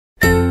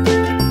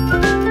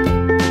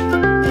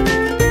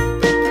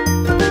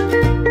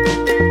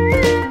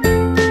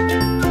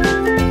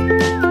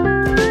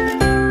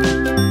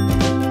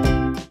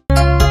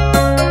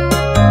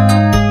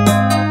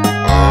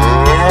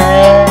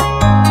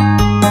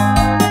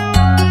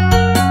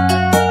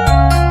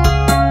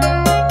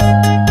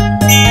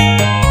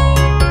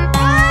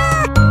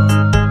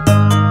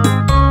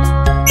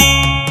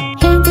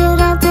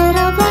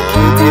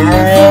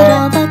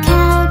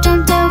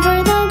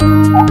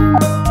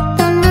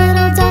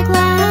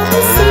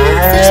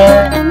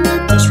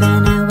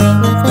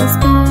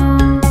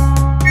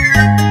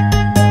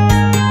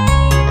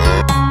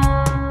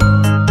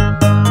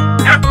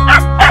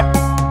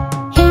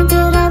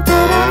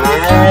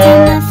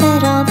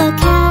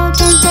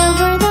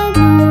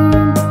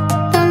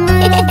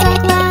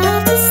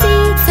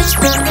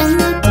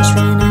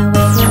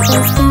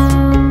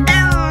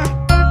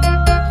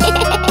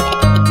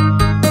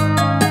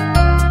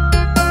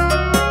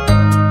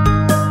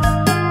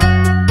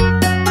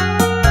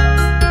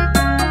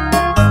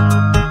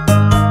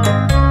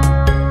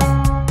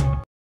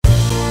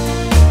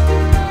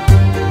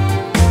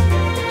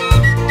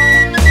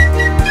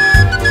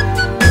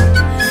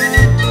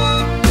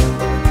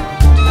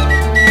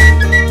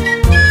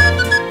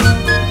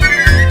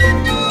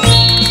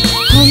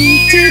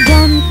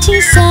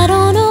Dumpty sat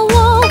on a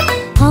wall.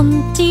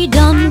 Humpty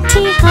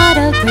Dumpty had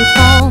a great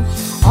fall.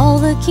 All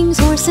the king's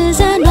horses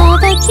and all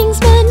the king's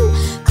men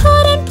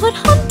couldn't put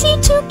Humpty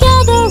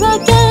together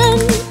again.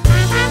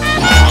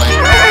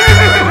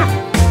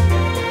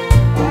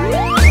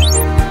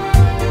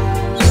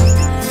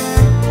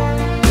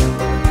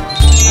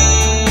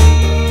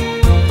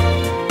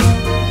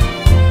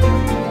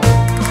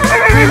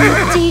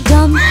 Humpty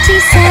Dumpty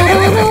sat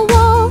on a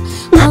wall.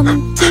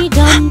 Humpty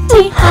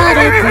Dumpty had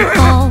a great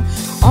fall.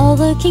 All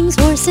the king's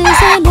horses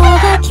and all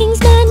the king's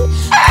men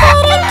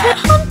couldn't put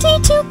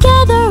Humpty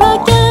together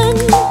again.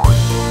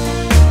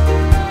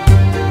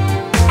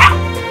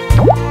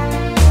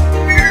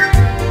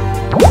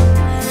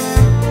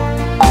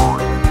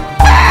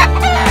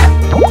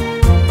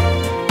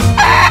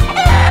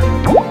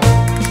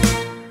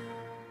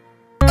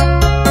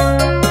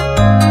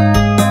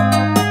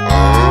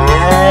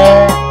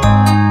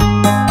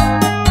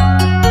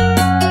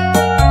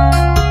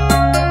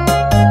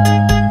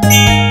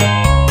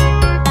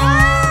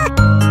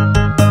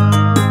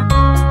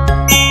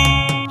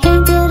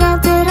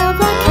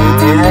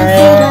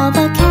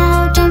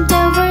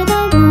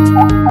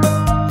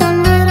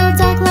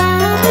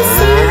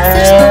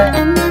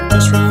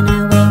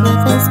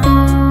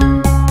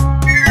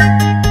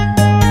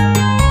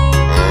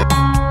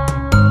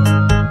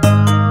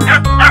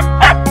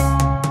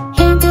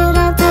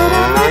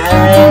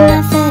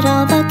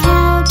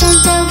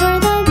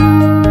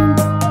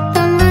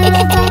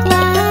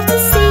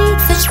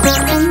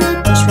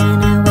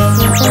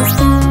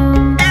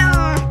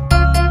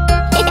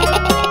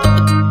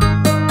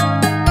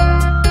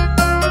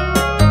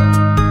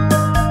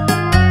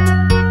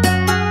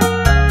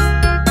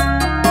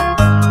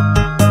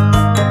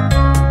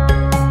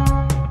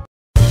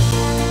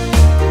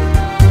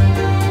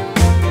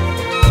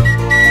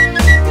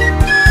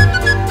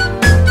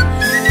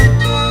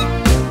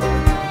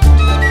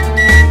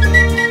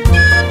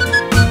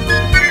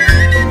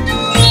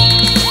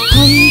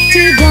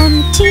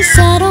 Humpty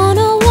sat on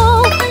a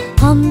wall.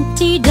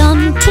 Humpty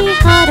Dumpty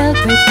had a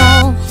great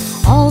fall.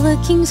 All the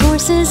king's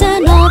horses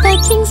and all the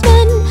king's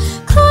men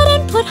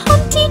couldn't put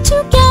Humpty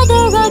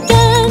together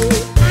again.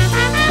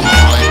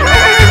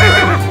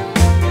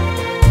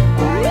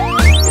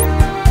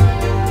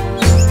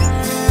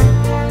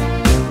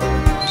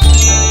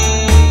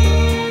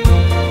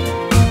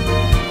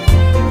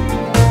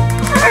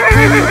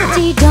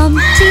 Humpty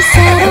Dumpty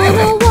sat on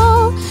a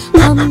wall.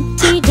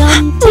 Humpty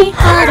Dumpty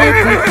had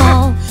a great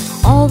fall.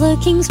 All the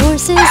king's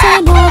horses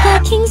and all the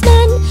king's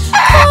men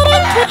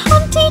couldn't put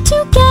Humpty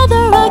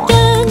together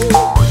again.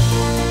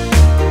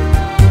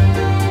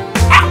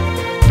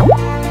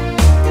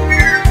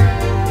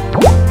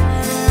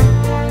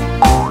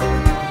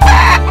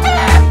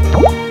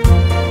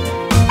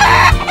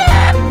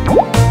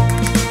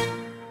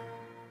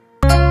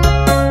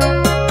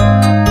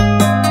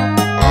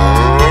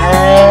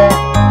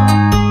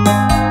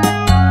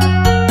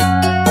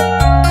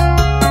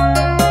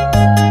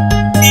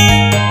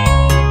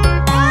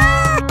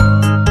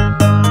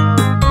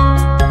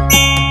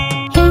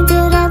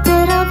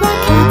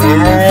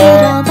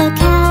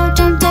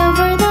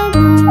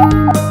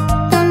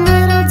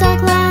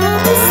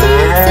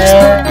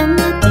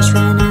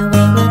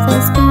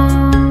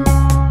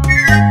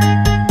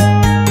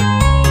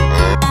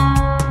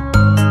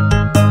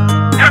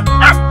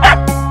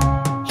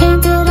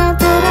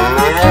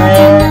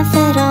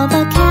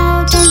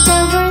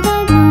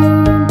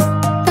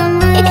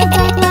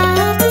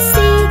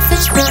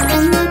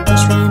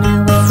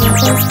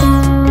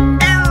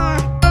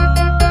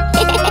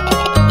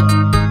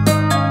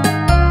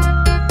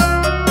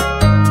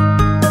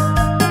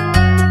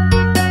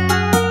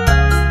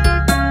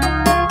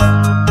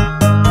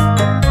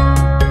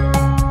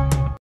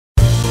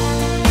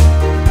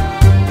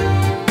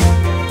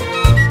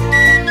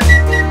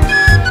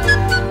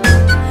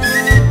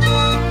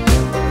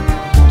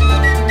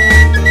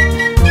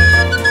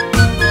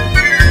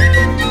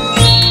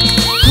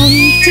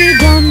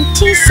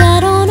 Humpty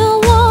sat on a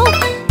wall.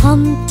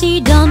 Humpty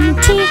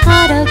Dumpty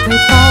had a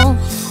great fall.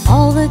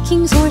 All the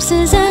king's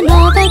horses and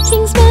all the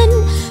king's men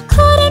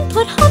couldn't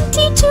put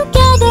Humpty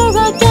together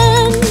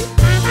again.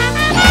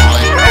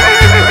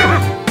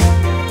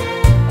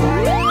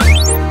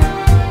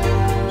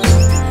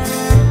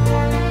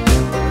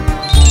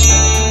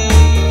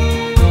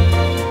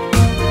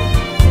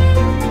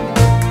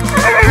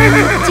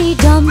 Humpty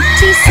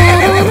Dumpty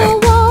sat on a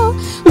wall.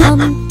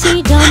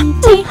 Humpty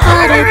Dumpty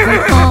had a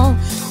great fall.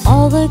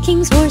 All the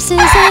king's horses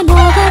and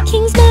all the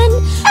king's men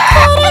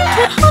couldn't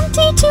put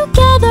Humpty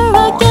together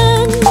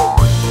again.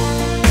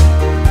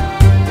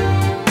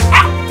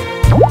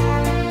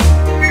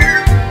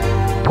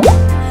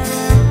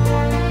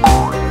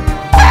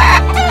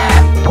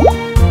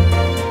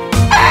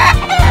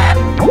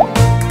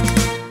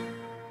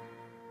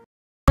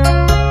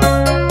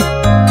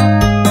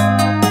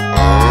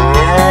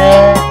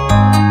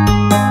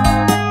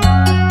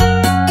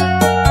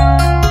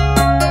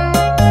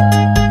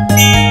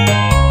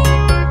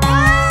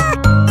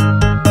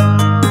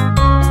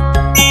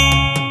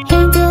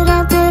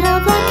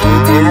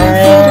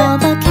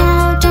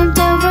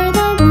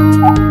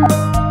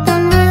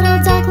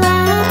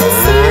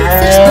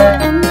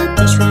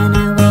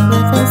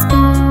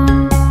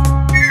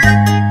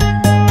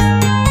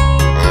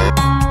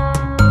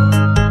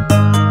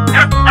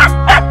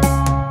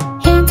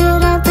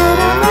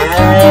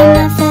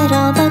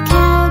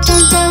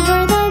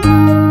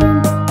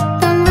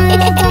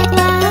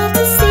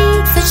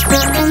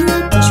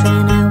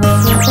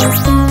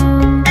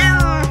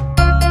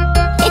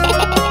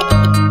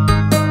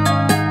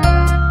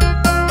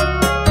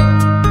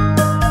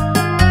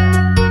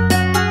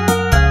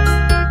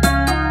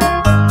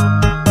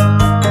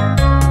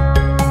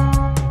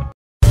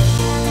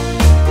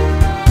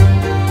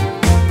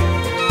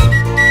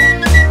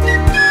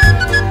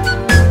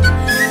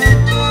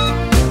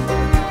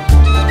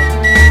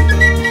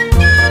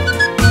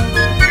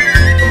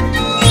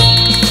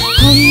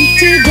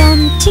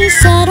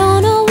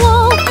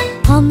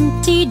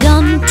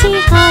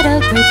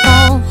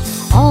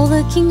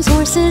 the king's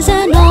horses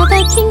and all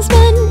the king's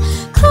men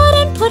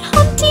couldn't put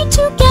Humpty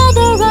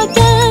together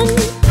again.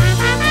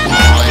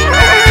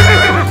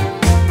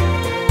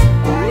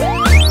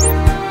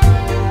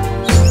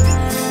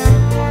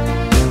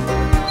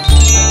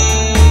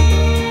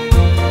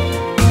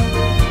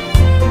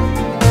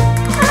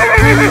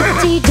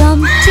 Humpty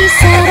Dumpty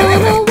sat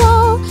on a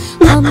wall.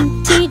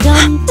 Humpty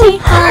Dumpty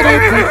had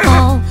a great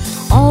fall.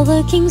 All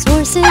the king's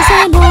horses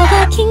and all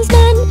the king's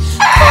men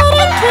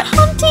couldn't put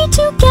Humpty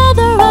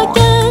together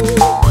again.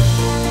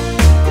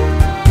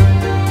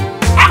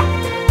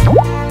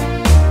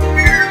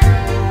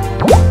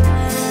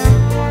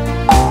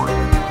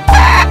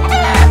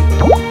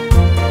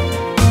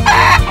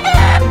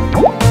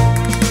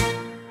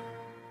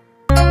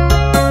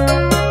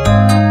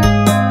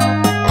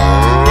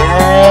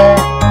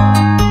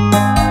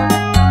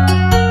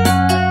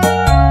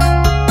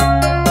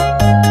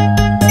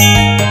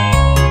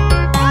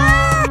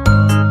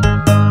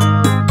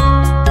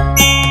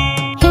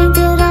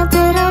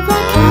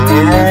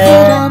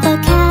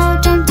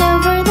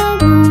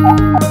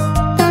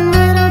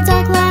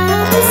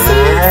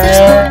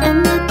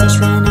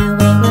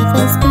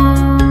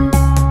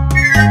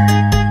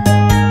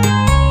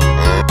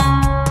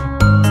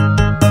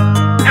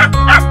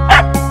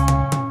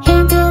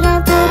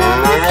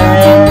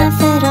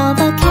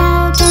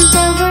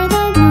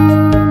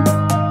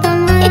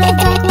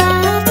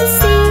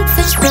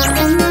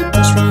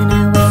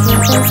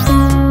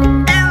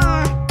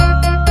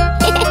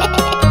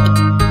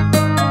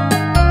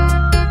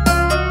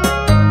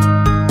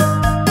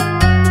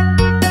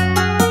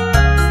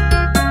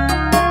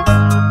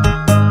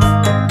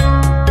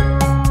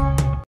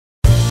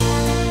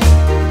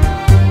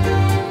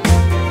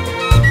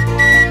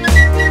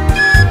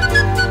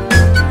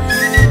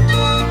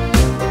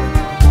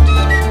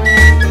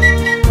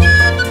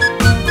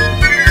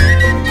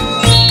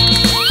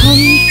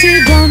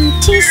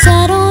 Humpty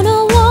sat on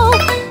a wall.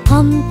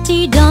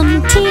 Humpty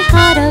Dumpty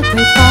had a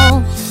great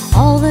fall.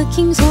 All the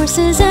king's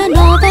horses and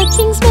all the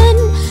king's men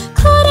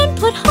couldn't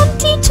put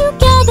Humpty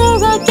together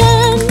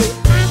again.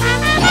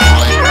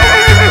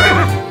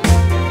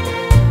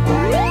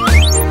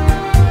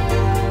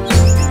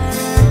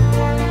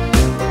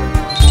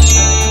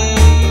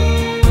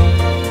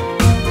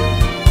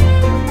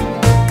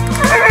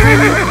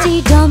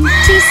 Humpty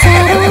Dumpty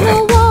sat on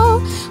a wall.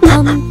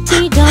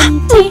 Humpty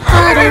Dumpty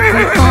had a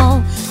great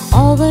fall.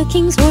 All the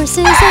king's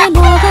horses and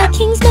all the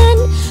king's men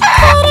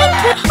couldn't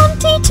put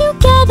Humpty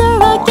together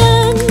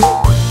again.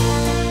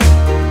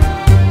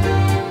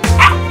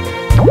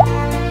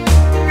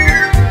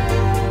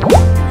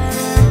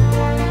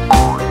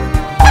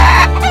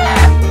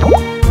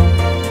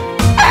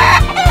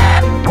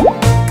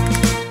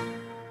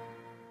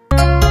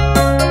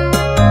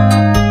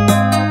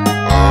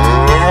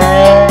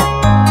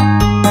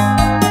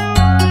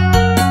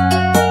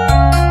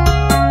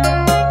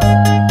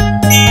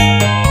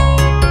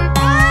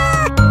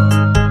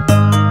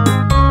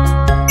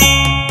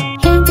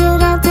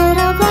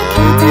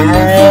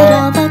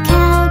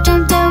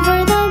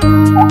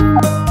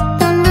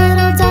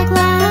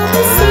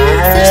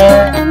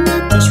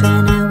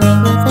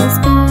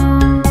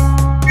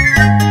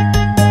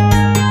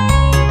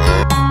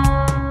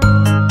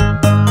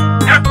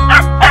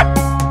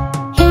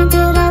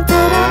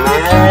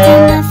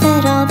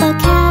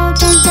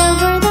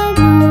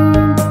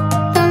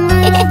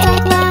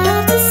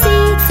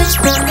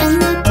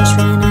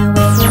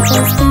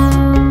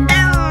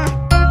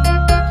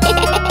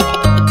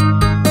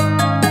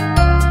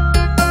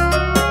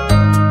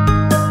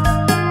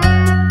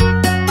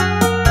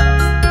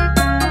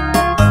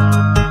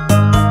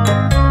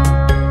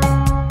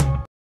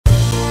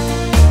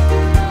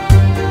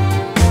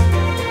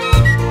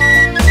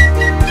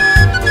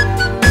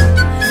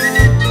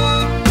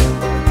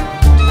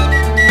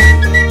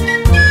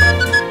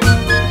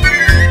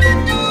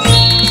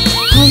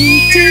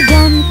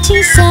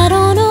 Humpty sat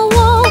on a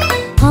wall.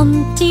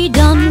 Humpty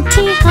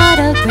Dumpty had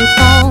a great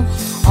fall.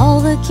 All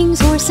the king's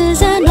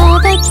horses and all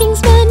the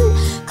king's men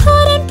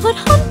couldn't put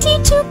Humpty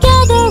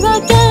together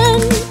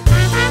again.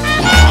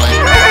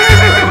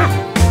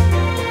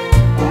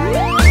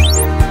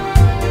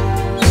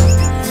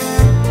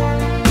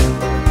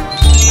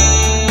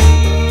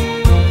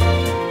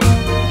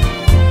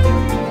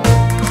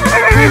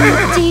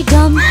 Humpty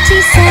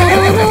Dumpty sat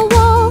on a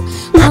wall.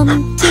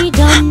 Humpty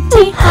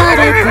Dumpty had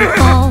a great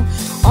fall.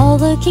 All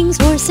the king's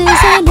horses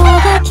and all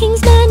the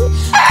king's men